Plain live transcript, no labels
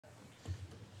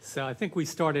So I think we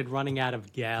started running out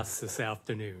of gas this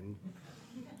afternoon.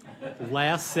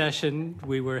 Last session,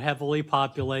 we were heavily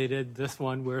populated. This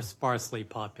one, we're sparsely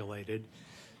populated.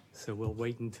 So we'll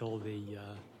wait until the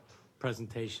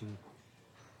presentation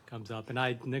comes up. And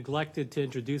I neglected to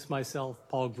introduce myself,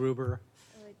 Paul Gruber.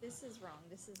 Oh, wait, this is wrong.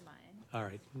 This is mine. All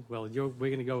right. Well, we're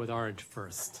going to go with orange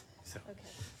first. So.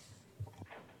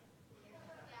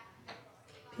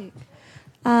 Okay.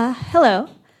 Hello.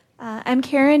 I'm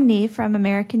Karen Nee from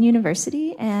American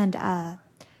University, and I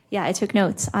took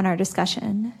notes on our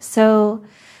discussion. So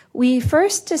we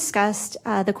first discussed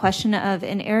the question of,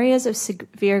 in areas of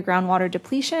severe groundwater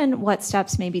depletion, what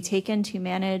steps may be taken to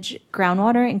manage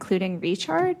groundwater, including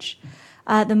recharge.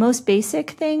 The most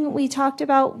basic thing we talked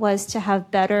about was to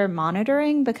have better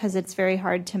monitoring, because it's very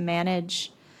hard to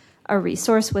manage a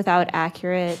resource without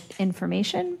accurate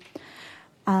information.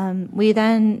 We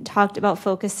then talked about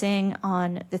focusing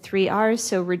on the 3 R's,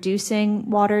 so reducing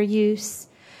water use,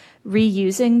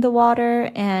 reusing the water,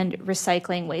 and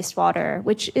recycling wastewater,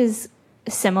 which is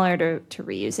similar to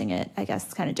reusing it. I guess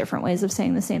it's kind of different ways of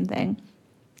saying the same thing.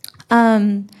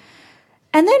 And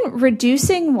then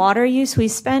reducing water use, we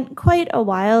spent quite a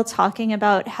while talking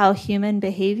about how human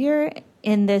behavior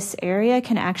in this area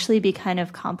can actually be kind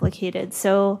of complicated.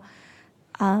 So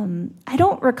I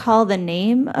don't recall the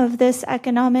name of this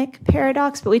economic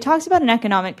paradox, but we talked about an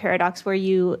economic paradox where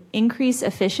you increase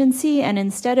efficiency, and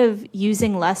instead of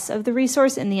using less of the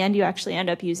resource, in the end, you actually end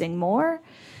up using more.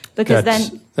 Because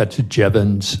that's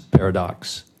Jevons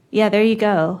paradox. Yeah, there you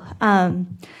go.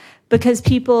 Because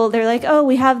people, they're like, oh,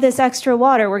 we have this extra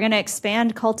water. We're going to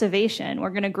expand cultivation.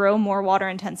 We're going to grow more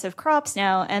water-intensive crops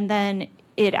now, and then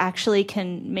it actually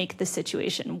can make the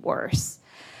situation worse.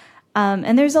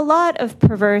 And there's a lot of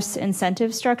perverse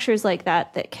incentive structures like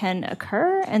that can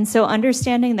occur. And so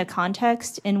understanding the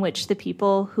context in which the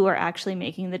people who are actually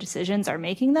making the decisions are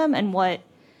making them, and what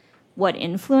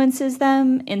influences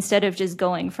them, instead of just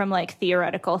going from like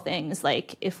theoretical things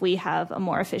like, if we have a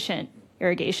more efficient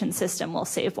irrigation system, we'll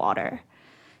save water,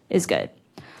 is good.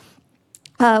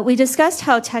 We discussed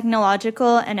how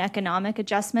technological and economic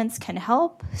adjustments can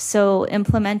help. So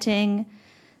implementing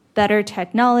better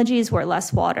technologies where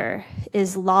less water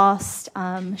is lost,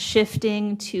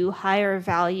 shifting to higher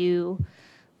value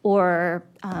or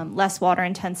less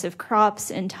water-intensive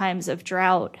crops in times of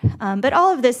drought. But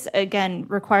all of this, again,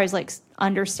 requires like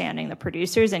understanding the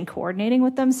producers and coordinating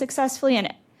with them successfully, and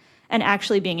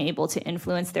actually being able to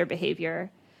influence their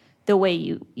behavior the way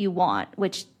you want,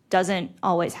 which doesn't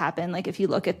always happen. Like if you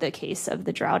look at the case of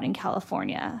the drought in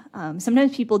California,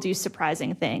 sometimes people do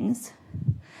surprising things.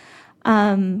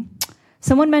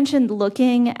 Someone mentioned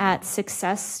looking at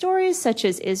success stories such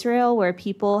as Israel, where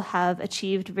people have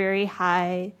achieved very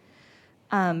high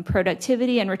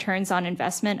productivity and returns on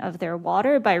investment of their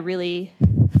water by really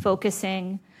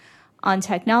focusing on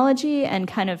technology and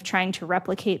kind of trying to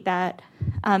replicate that,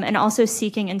 and also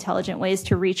seeking intelligent ways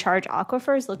to recharge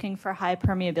aquifers, looking for high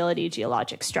permeability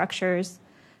geologic structures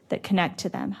that connect to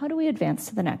them. How do we advance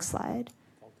to the next slide?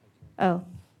 Oh.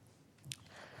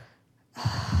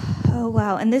 Oh,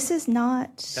 wow. And this is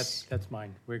not... That's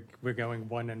mine. We're going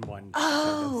 1 and 1.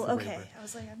 Oh, so okay. I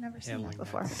was like, I've never seen that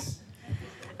before.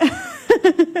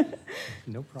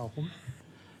 No problem.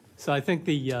 So I think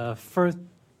the first,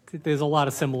 there's a lot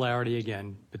of similarity,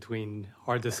 again, between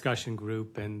our discussion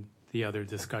group and the other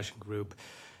discussion group.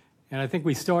 And I think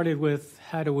we started with,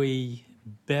 how do we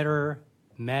better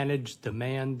manage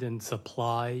demand and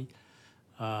supply?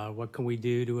 What can we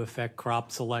do to affect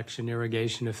crop selection,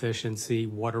 irrigation efficiency,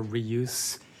 water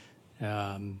reuse,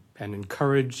 and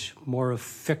encourage more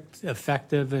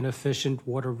effective and efficient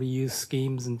water reuse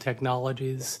schemes and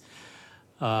technologies?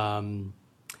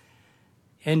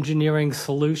 Engineering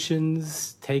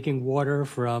solutions, taking water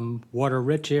from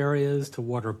water-rich areas to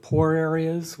water-poor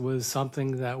areas was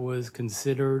something that was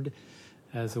considered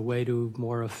as a way to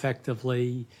more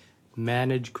effectively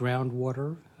manage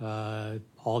groundwater.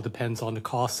 All depends on the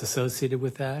costs associated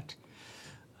with that.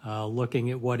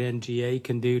 Looking at what NGA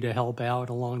can do to help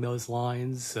out along those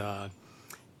lines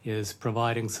is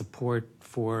providing support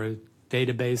for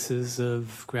databases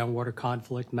of groundwater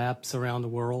conflict maps around the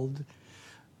world.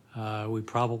 We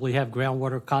probably have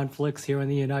groundwater conflicts here in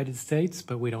the United States,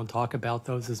 but we don't talk about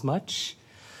those as much.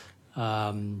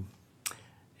 And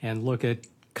look at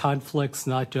conflicts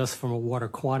not just from a water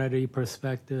quantity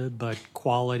perspective, but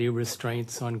quality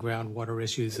restraints on groundwater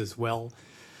issues as well.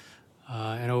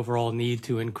 An overall need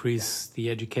to increase the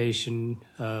education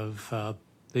of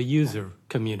the user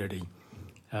community,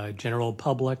 general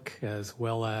public, as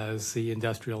well as the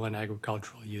industrial and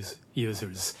agricultural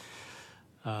users.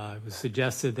 It was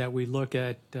suggested that we look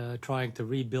at trying to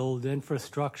rebuild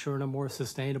infrastructure in a more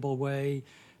sustainable way,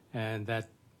 and that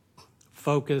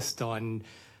focused on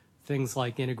things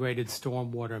like integrated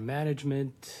stormwater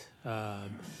management,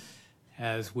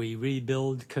 as we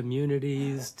rebuild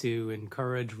communities to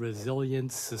encourage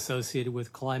resilience associated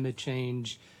with climate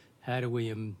change. How do we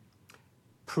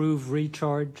improve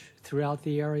recharge throughout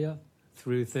the area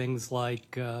through things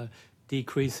like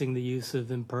decreasing the use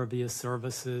of impervious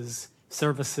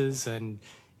surfaces and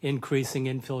increasing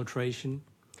infiltration?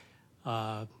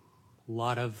 A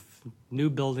lot of new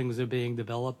buildings are being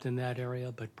developed in that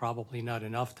area, but probably not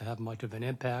enough to have much of an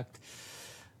impact.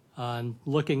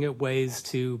 Looking at ways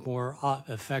to more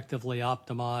effectively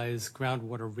optimize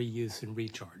groundwater reuse and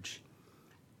recharge,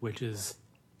 which is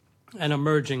an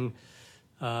emerging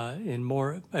in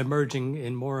more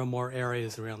and more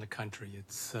areas around the country.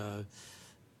 It's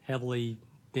heavily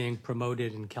being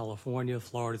promoted in California.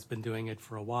 Florida's been doing it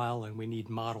for a while, and we need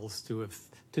models to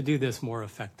do this more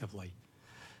effectively.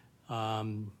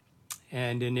 And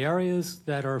in areas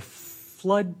that are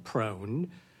flood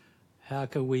prone, how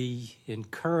can we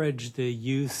encourage the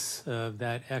use of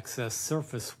that excess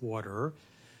surface water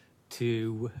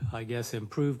to, I guess,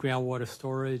 improve groundwater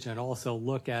storage and also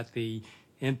look at the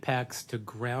impacts to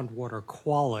groundwater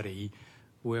quality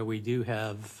where we do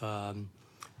have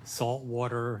salt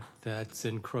water that's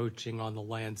encroaching on the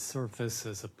land surface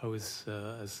as opposed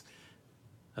as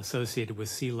associated with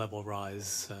sea level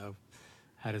rise.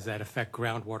 How does that affect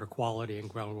groundwater quality and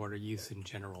groundwater use in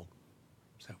general?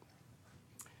 So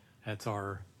that's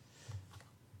all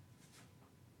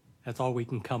we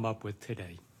can come up with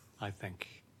today, I think.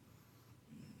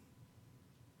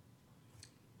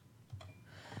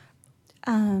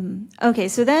 Okay,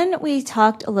 so then we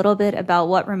talked a little bit about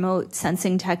what remote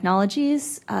sensing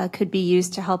technologies could be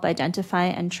used to help identify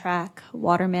and track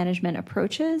water management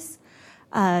approaches.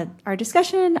 Our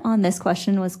discussion on this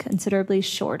question was considerably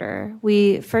shorter.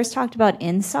 We first talked about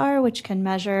INSAR, which can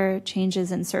measure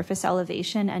changes in surface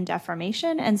elevation and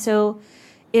deformation. And so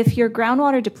if your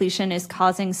groundwater depletion is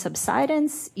causing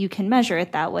subsidence, you can measure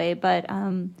it that way. But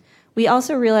we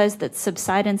also realized that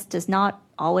subsidence does not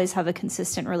always have a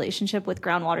consistent relationship with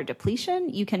groundwater depletion.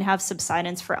 You can have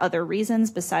subsidence for other reasons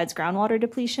besides groundwater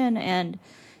depletion, and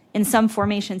in some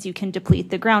formations you can deplete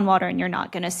the groundwater and you're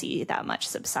not going to see that much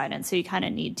subsidence. So you kind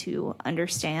of need to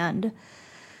understand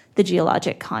the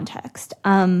geologic context.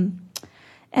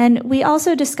 And we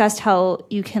also discussed how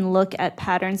you can look at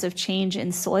patterns of change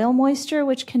in soil moisture,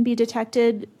 which can be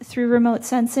detected through remote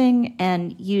sensing,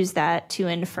 and use that to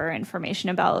infer information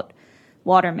about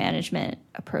water management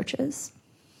approaches.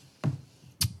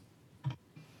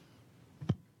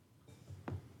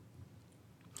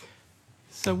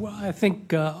 So I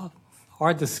think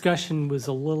our discussion was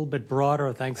a little bit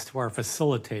broader thanks to our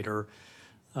facilitator.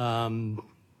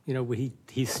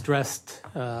 He stressed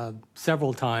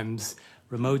several times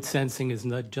remote sensing is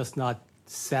not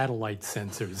satellite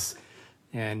sensors.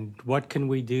 And what can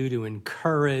we do to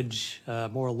encourage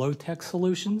more low-tech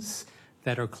solutions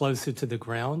that are closer to the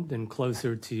ground and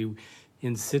closer to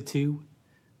in situ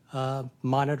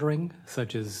monitoring,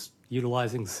 such as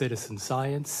utilizing citizen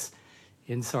science?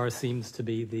 INSAR seems to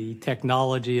be the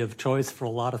technology of choice for a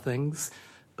lot of things,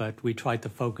 but we tried to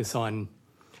focus on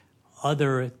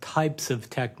other types of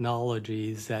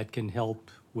technologies that can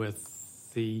help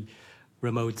with the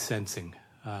remote sensing.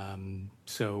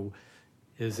 So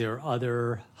is there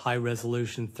other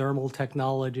high-resolution thermal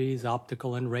technologies,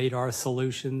 optical and radar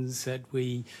solutions that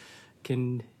we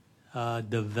can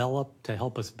develop to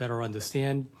help us better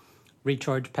understand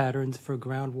recharge patterns for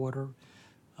groundwater?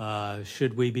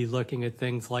 Should we be looking at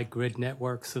things like grid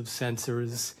networks of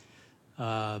sensors?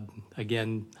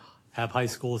 Again, have high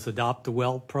schools adopt the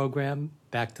WELL program,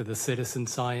 back to the citizen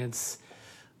science,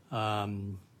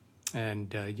 and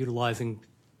utilizing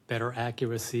better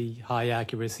accuracy, high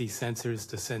accuracy sensors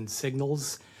to send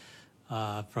signals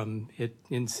from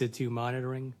in situ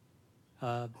monitoring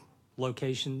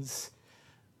locations.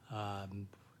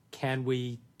 Can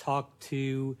we talk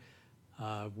to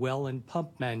well and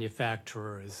pump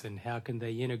manufacturers, and how can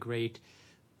they integrate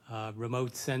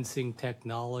remote sensing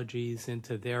technologies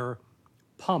into their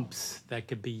pumps that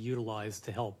could be utilized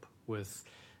to help with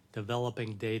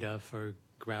developing data for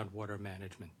groundwater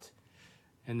management?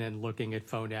 And then looking at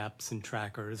phone apps and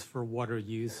trackers for water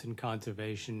use and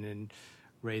conservation and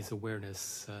raise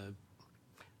awareness.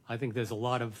 I think there's a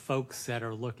lot of folks that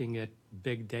are looking at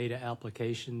big data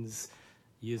applications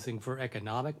using for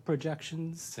economic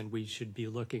projections, and we should be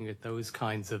looking at those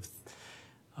kinds of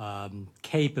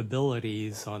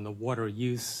capabilities on the water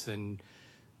use and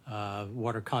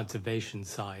water conservation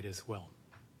side as well.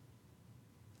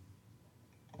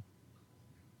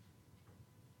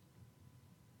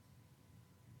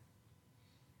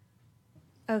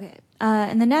 Okay.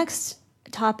 And the next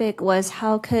topic was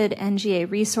how could NGA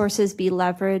resources be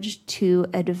leveraged to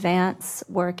advance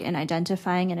work in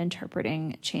identifying and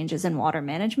interpreting changes in water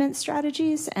management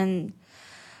strategies. And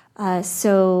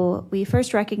so we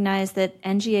first recognized that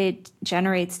NGA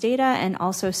generates data and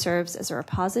also serves as a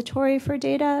repository for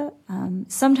data.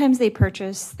 Sometimes they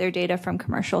purchase their data from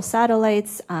commercial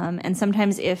satellites, and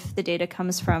sometimes if the data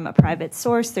comes from a private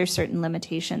source, there's certain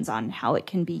limitations on how it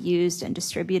can be used and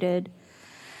distributed.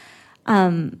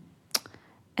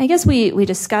 I guess we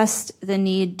discussed the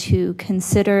need to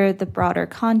consider the broader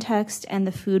context and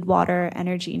the food, water,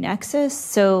 energy nexus.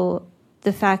 So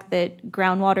the fact that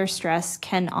groundwater stress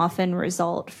can often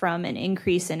result from an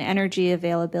increase in energy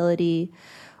availability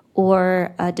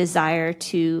or a desire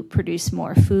to produce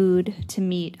more food to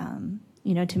meet,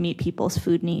 to meet people's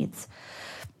food needs.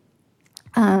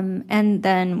 And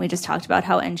then we just talked about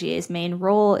how NGA's main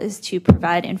role is to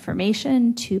provide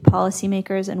information to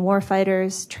policymakers and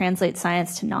warfighters, translate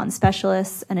science to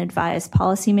non-specialists, and advise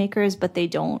policymakers, but they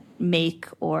don't make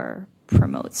or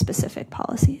promote specific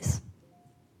policies.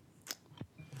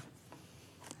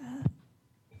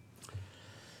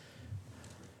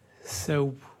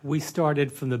 So we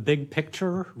started from the big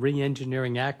picture,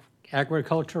 re-engineering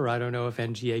agriculture. I don't know if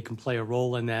NGA can play a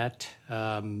role in that,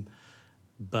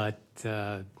 but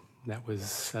that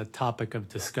was a topic of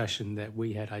discussion that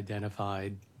we had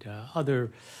identified.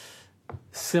 Other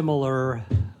similar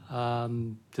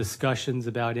discussions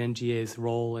about NGA's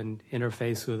role and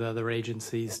interface with other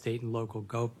agencies, state and local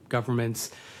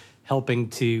governments, helping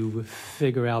to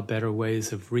figure out better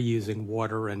ways of reusing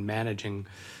water and managing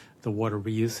the water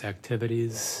reuse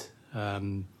activities.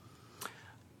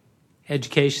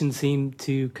 Education seemed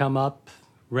to come up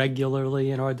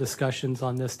regularly in our discussions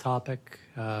on this topic.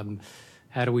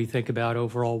 How do we think about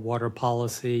overall water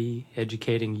policy,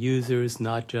 educating users,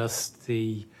 not just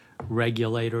the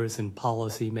regulators and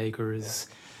policymakers,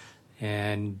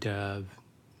 and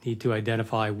need to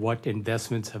identify what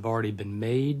investments have already been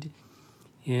made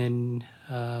in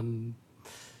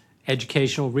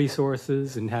educational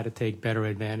resources and how to take better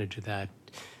advantage of that.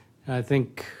 I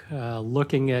think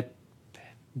looking at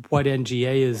what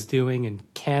NGA is doing and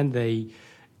can they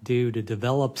do to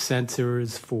develop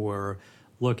sensors for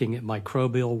looking at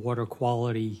microbial water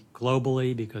quality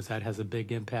globally, because that has a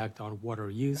big impact on water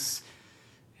use,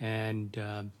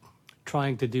 and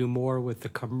trying to do more with the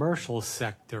commercial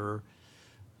sector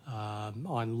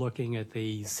on looking at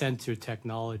the sensor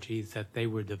technologies that they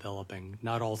were developing,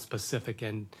 not all specific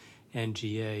in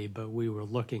NGA, but we were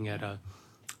looking at a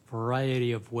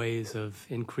variety of ways of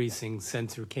increasing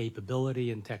sensor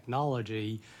capability and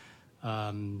technology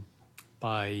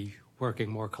by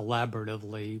working more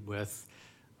collaboratively with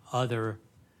other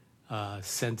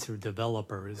sensor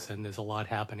developers. And there's a lot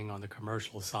happening on the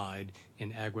commercial side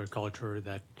in agriculture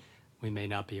that we may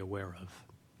not be aware of.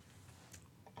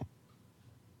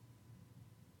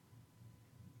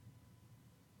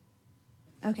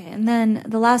 Okay, and then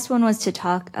the last one was to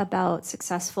talk about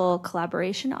successful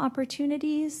collaboration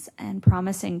opportunities and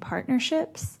promising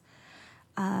partnerships.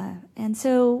 And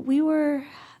so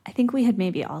I think we had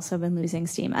maybe also been losing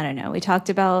steam. I don't know. We talked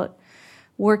about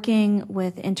working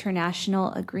with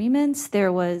international agreements.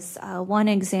 There was one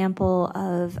example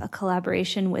of a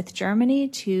collaboration with Germany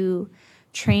to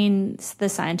train the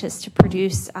scientists to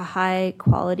produce a high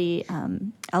quality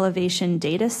elevation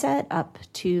data set up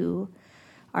to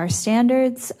our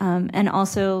standards. And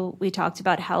also we talked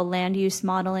about how land use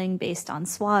modeling based on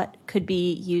SWOT could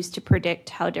be used to predict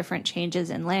how different changes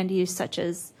in land use, such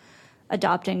as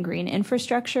adopting green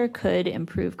infrastructure, could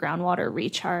improve groundwater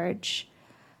recharge.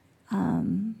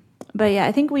 But yeah,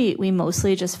 I think we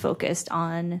mostly just focused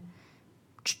on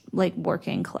like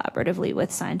working collaboratively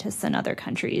with scientists in other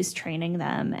countries, training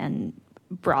them and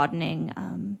broadening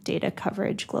data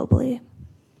coverage globally.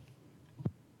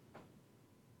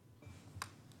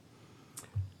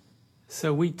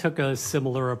 So we took a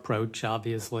similar approach,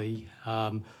 obviously,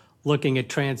 looking at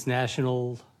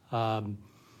transnational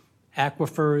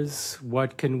aquifers.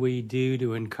 What can we do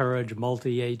to encourage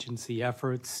multi-agency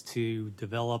efforts to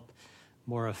develop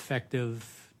more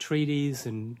effective treaties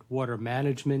and water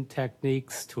management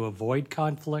techniques to avoid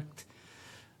conflict?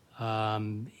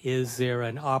 Is there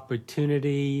an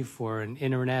opportunity for an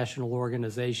international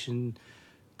organization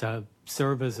to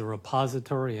serve as a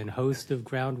repository and host of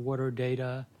groundwater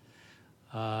data?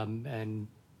 And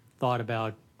thought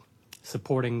about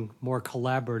supporting more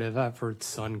collaborative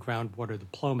efforts on groundwater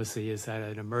diplomacy. Is that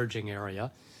an emerging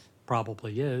area?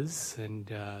 Probably is.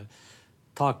 And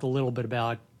talked a little bit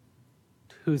about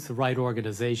who's the right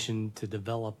organization to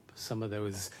develop some of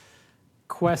those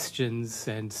questions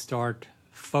and start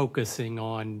focusing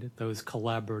on those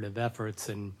collaborative efforts.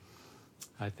 And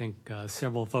I think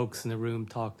several folks in the room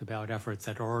talked about efforts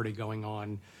that are already going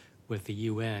on with the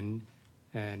UN,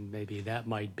 and maybe that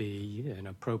might be an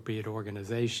appropriate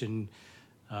organization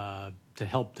to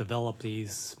help develop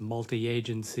these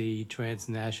multi-agency,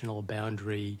 transnational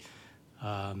boundary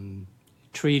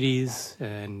treaties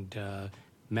and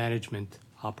management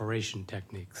operation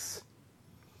techniques.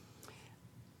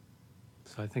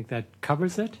 So I think that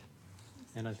covers it,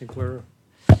 and I think we're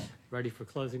ready for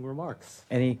closing remarks.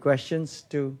 Any questions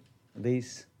to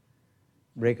these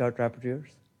breakout rapporteurs?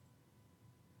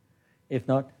 If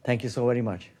not, thank you so very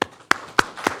much.